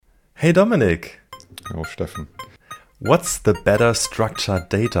Hey Dominik, Oh, Steffen. what's the better structured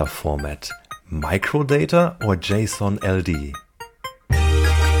data format? Microdata or JSON-LD?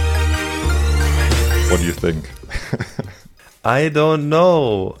 What do you think? I don't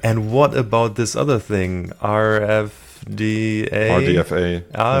know. And what about this other thing? RFDA? RDFA.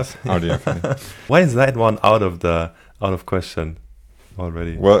 Yes, RF RDFA. Why is that one out of question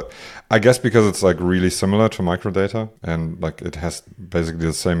already? Well, I guess because it's like really similar to microdata and like it has basically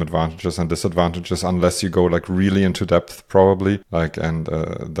the same advantages and disadvantages unless you go like really into depth probably and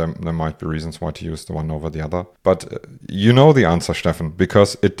there might be reasons why to use the one over the other. But you know the answer, Steffen,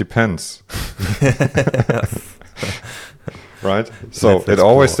 because it depends. Right? So Let's it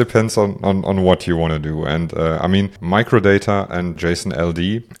always explore. depends on what you want to do. And I mean, microdata and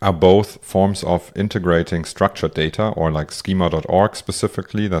JSON-LD are both forms of integrating structured data, or like schema.org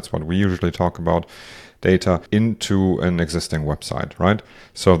specifically. That's what we usually talk about. Data into an existing website, right?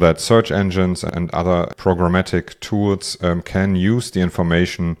 So that search engines and other programmatic tools can use the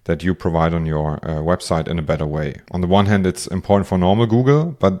information that you provide on your website in a better way. On the one hand, it's important for normal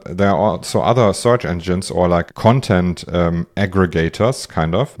Google, but there are also other search engines or like content aggregators,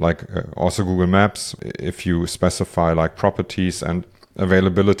 kind of like also Google Maps. If you specify like properties and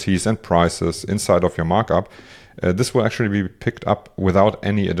availabilities and prices inside of your markup, this will actually be picked up without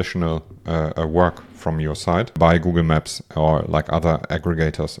any additional work from your side by Google Maps or like other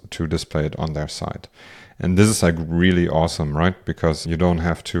aggregators to display it on their site. And this is like really awesome, right? Because you don't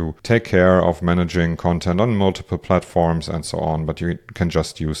have to take care of managing content on multiple platforms and so on, but you can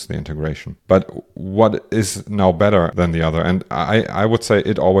just use the integration. But what is now better than the other? And I would say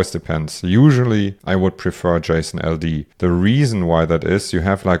it always depends. Usually I would prefer JSON-LD. The reason why that is, you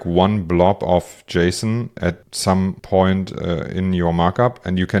have like one blob of JSON at some point in your markup,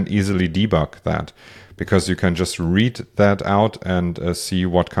 and you can easily debug that, because you can just read that out and see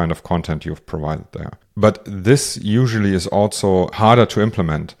what kind of content you've provided there. But this usually is also harder to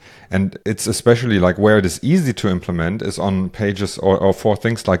implement. And it's especially like where it is easy to implement is on pages or for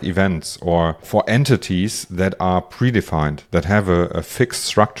things like events or for entities that are predefined, that have a fixed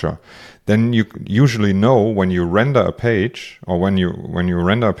structure. Then you usually know when you render a page or when you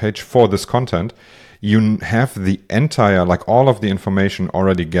render a page for this content, you have the entire, like all of the information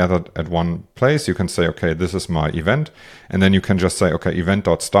already gathered at one place. You can say, okay, this is my event. And then you can just say, okay,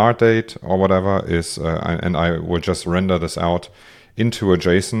 event.start date or whatever is, and I will just render this out into a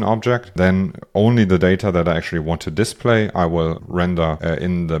JSON object. Then only the data that I actually want to display, I will render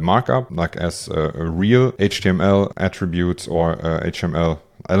in the markup, like as a real HTML attributes or HTML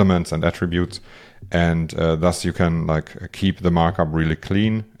elements and attributes. And thus you can like keep the markup really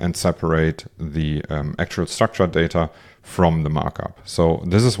clean and separate the actual structured data from the markup. So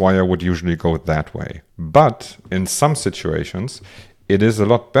this is why I would usually go that way. But in some situations, it is a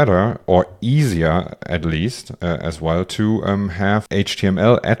lot better or easier, at least as well, to have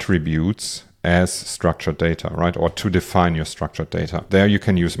HTML attributes as structured data, right? Or to define your structured data. There you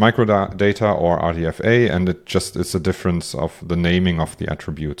can use microdata or RDFA, and it just is a difference of the naming of the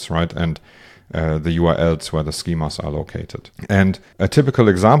attributes, right? And the URLs where the schemas are located. And typical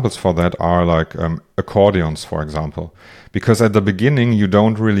examples for that are like accordions, for example, because at the beginning you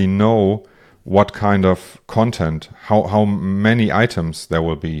don't really know what kind of content, how many items there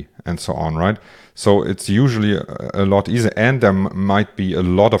will be and so on, right? So it's usually a lot easier, and there might be a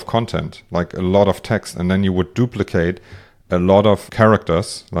lot of content, like a lot of text, and then you would duplicate a lot of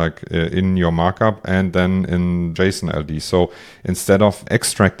characters like in your markup and then in JSON-LD. So instead of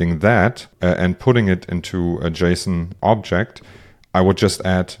extracting that and putting it into a JSON object, I would just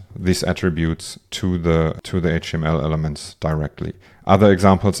add these attributes to the HTML elements directly. Other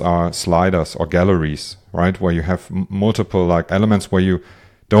examples are sliders or galleries, right? Where you have multiple like elements where you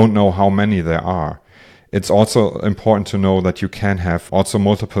don't know how many there are. It's also important to know that you can have also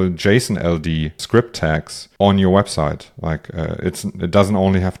multiple JSON-LD script tags on your website. Like it doesn't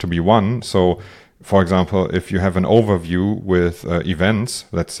only have to be one. So, for example, if you have an overview with events,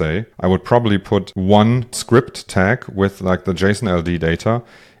 let's say, I would probably put one script tag with like the JSON-LD data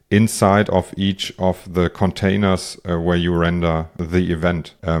inside of each of the containers where you render the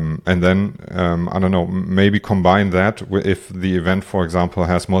event. And then, I don't know, maybe combine that with, if the event, for example,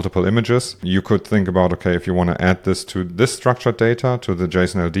 has multiple images, you could think about, okay, if you want to add this to this structured data, to the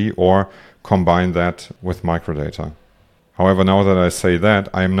JSON-LD, or combine that with microdata. However, now that I say that,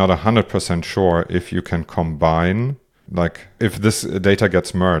 I'm not 100% sure if you can combine, like if this data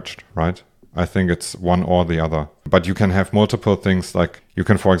gets merged, right? I think it's one or the other. But you can have multiple things, like you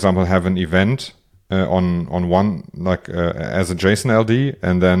can, for example, have an event on one, like as a JSON-LD,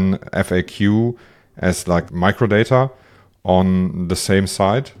 and then FAQ as like microdata, on the same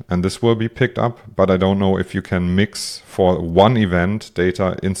side, and this will be picked up, but I don't know if you can mix for one event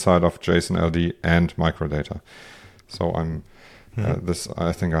data inside of JSON-LD and microdata. So this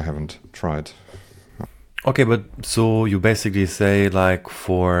I think I haven't tried. Okay, but so you basically say like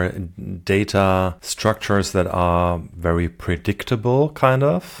for data structures that are very predictable, kind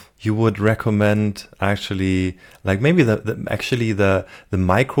of, you would recommend actually like maybe the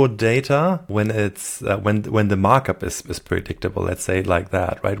microdata when it's when the markup is predictable, let's say like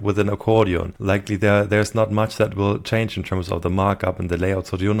that, right? With an accordion, likely there's not much that will change in terms of the markup and the layout,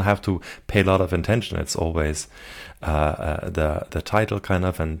 so you don't have to pay a lot of attention. It's always the title kind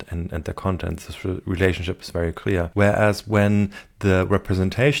of and the content. This relationship is very clear. Whereas when the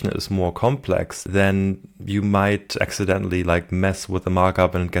representation is more complex, then you might accidentally like mess with the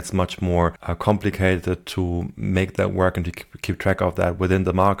markup, and it gets much more complicated to make that work and to keep track of that within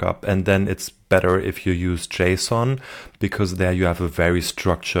the markup. And then it's better if you use JSON, because there you have a very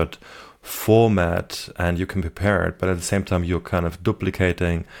structured format and you can prepare it, but at the same time you're kind of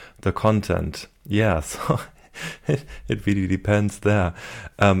duplicating the content. Yeah, so it really depends there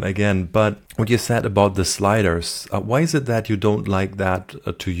again. But what you said about the sliders, why is it that you don't like that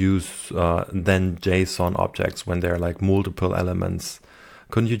to use then JSON objects when there are like multiple elements?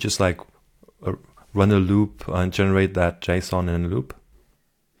 Couldn't you just like run a loop and generate that JSON in a loop?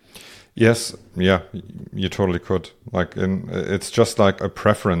 Yes, yeah, you totally could. Like, it's just like a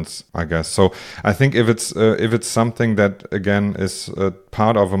preference, I guess. So I think if it's something that again is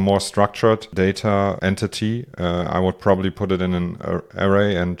part of a more structured data entity, I would probably put it in an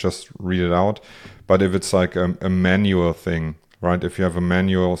array and just read it out. But if it's like a manual thing, right? If you have a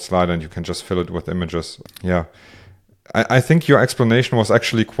manual slider and you can just fill it with images, yeah. I think your explanation was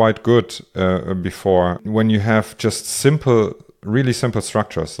actually quite good before. When you have just really simple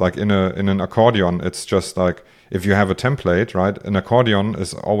structures, like in an accordion, it's just like if you have a template, right? An accordion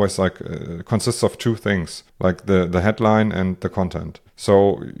is always like consists of two things, like the headline and the content.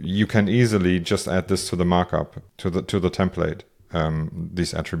 So you can easily just add this to the markup, to the template,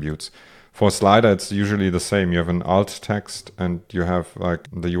 these attributes. For a slider, it's usually the same. You have an alt text and you have like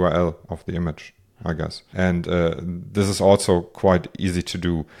the URL of the image, I guess. And this is also quite easy to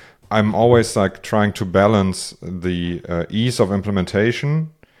do. I'm always like trying to balance the ease of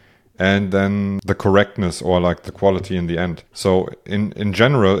implementation and then the correctness or like the quality in the end. So in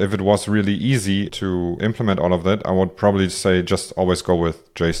general, if it was really easy to implement all of that, I would probably say just always go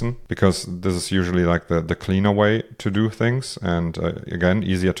with JSON, because this is usually like the cleaner way to do things, and again,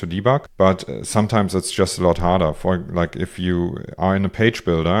 easier to debug. But sometimes it's just a lot harder. For like if you are in a page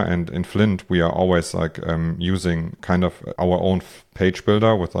builder, and in Flint, we are always like using kind of our own page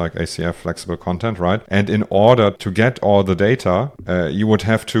builder with like ACF flexible content, right? And in order to get all the data, you would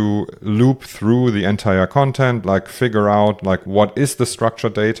have to loop through the entire content, like figure out like what is the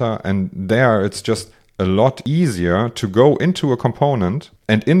structured data. And there it's just a lot easier to go into a component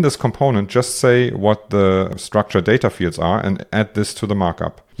and in this component just say what the structured data fields are and add this to the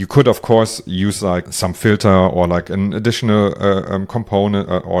markup. You could, of course, use like some filter or like an additional component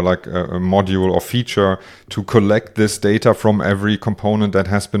or like a module or feature to collect this data from every component that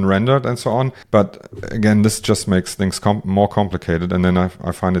has been rendered and so on. But again, this just makes things more complicated. And then I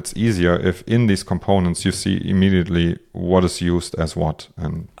find it's easier if in these components you see immediately what is used as what.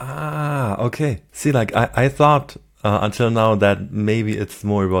 And okay. See, like I thought until now that maybe it's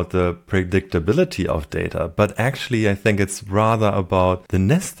more about the predictability of data, but actually I think it's rather about the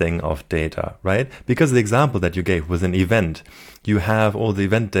nesting of data, right? Because the example that you gave was an event. You have all the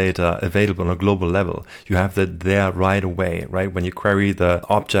event data available on a global level. You have that there right away, right? When you query the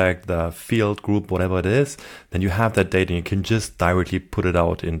object, the field group, whatever it is, then you have that data and you can just directly put it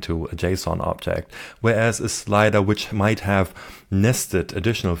out into a JSON object. Whereas a slider which might have nested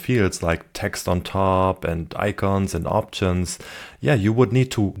additional fields like text on top and icons and options, yeah, you would need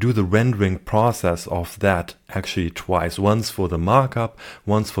to do the rendering process of that actually twice, once for the markup,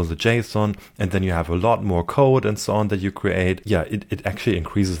 once for the JSON, and then you have a lot more code and so on that you create. Yeah, it actually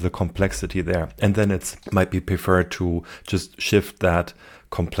increases the complexity there. And then it might be preferred to just shift that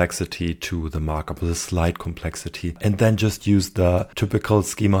complexity to the markup, the slight complexity, and then just use the typical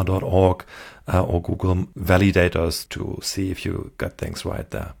schema.org or Google validators to see if you got things right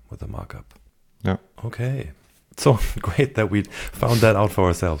there with the markup. Yeah. Okay. So great that we found that out for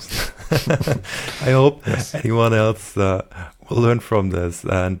ourselves. I hope anyone else will learn from this,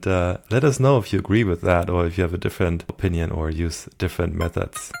 and let us know if you agree with that or if you have a different opinion or use different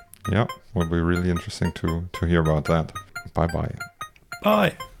methods. Yeah, would be really interesting to hear about that. Bye-bye.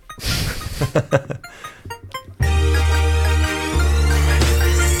 Bye.